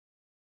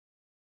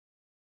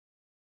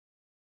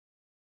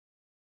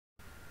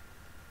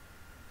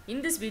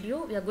In this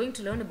video, we are going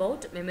to learn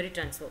about memory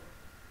transfer.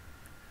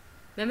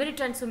 Memory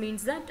transfer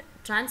means that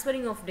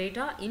transferring of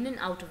data in and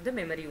out of the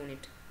memory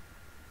unit.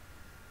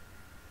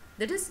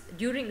 That is,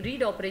 during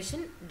read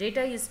operation,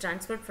 data is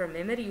transferred from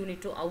memory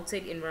unit to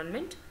outside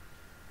environment,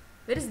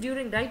 whereas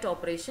during write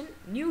operation,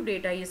 new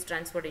data is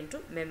transferred into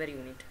memory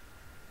unit.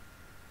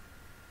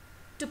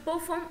 To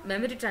perform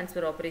memory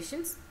transfer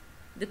operations,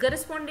 the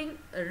corresponding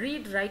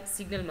read-write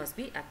signal must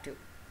be active.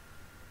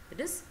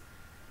 That is,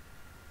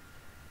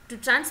 to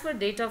transfer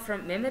data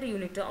from memory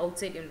unit to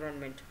outside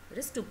environment. That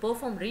is, to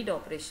perform read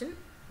operation,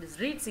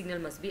 this read signal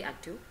must be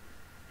active,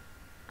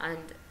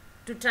 and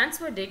to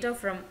transfer data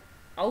from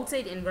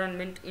outside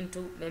environment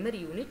into memory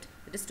unit,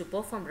 that is to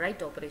perform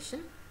write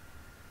operation,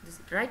 this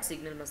write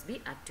signal must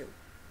be active.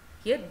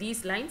 Here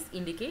these lines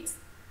indicates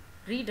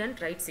read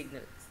and write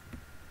signals.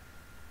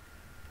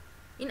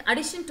 In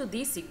addition to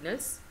these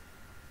signals,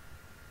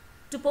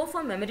 to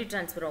perform memory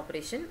transfer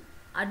operation,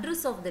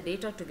 address of the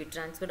data to be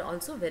transferred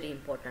also very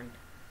important.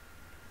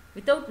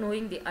 Without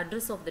knowing the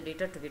address of the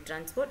data to be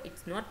transferred,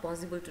 it's not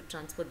possible to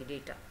transfer the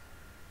data.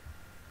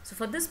 So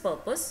for this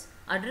purpose,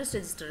 address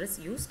register is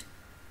used,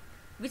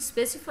 which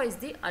specifies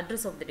the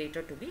address of the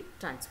data to be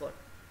transferred.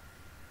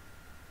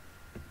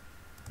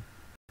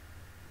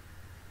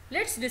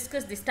 Let's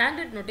discuss the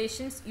standard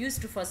notations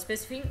used for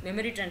specifying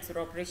memory transfer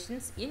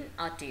operations in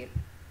RTL.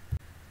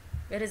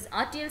 Whereas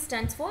RTL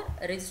stands for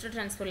Register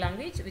Transfer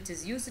Language, which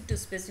is used to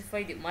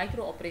specify the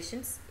micro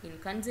operations in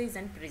concise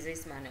and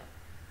precise manner.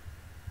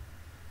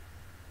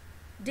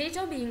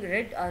 Data being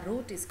read or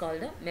wrote is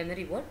called a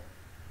memory word,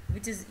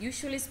 which is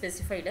usually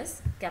specified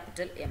as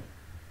capital M.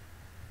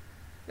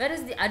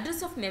 Whereas the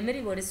address of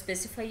memory word is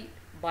specified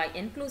by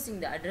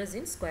enclosing the address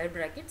in square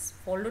brackets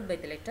followed by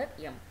the letter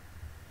M.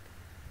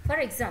 For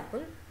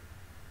example,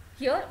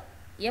 here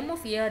M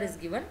of AR is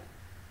given,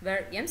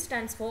 where M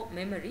stands for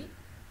memory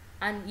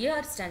and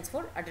AR stands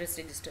for address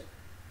register.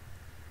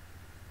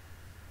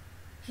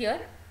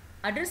 Here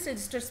address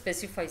register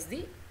specifies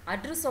the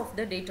address of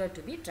the data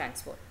to be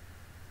transferred.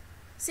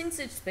 Since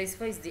it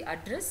specifies the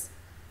address,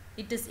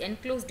 it is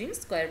enclosed in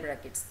square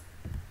brackets.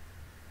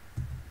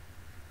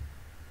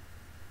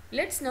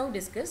 Let's now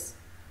discuss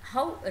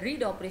how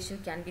read operation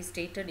can be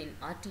stated in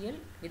RTL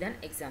with an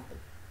example.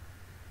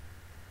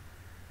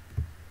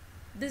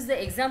 This is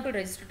the example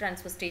register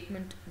transfer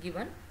statement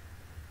given.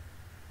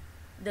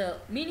 The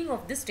meaning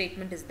of this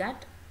statement is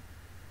that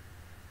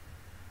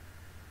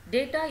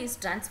data is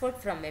transferred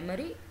from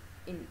memory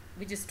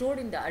which is stored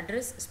in the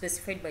address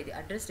specified by the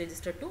address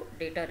register to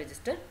data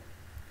register,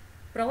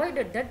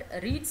 provided that a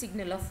read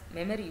signal of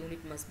memory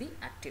unit must be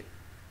active.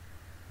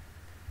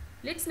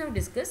 Let's now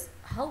discuss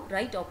how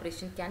write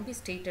operation can be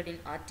stated in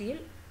RTL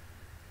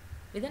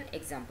with an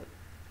example.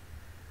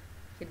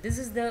 Okay, this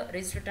is the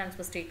register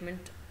transfer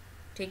statement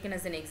taken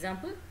as an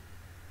example.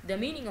 The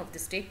meaning of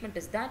this statement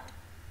is that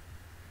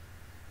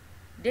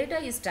data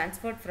is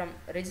transferred from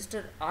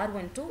register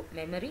R1 to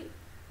memory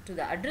to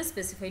the address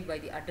specified by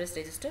the address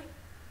register,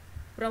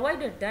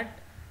 provided that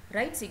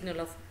write signal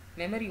of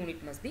memory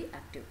unit must be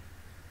active.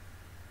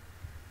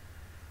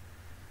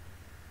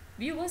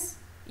 Viewers,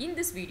 in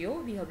this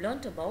video we have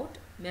learnt about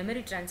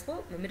memory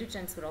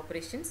transfer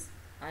operations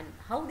and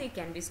how they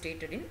can be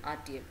stated in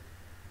RTL.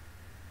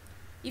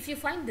 If you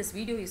find this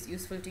video is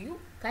useful to you,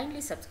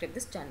 kindly subscribe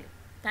this channel.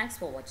 Thanks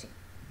for watching.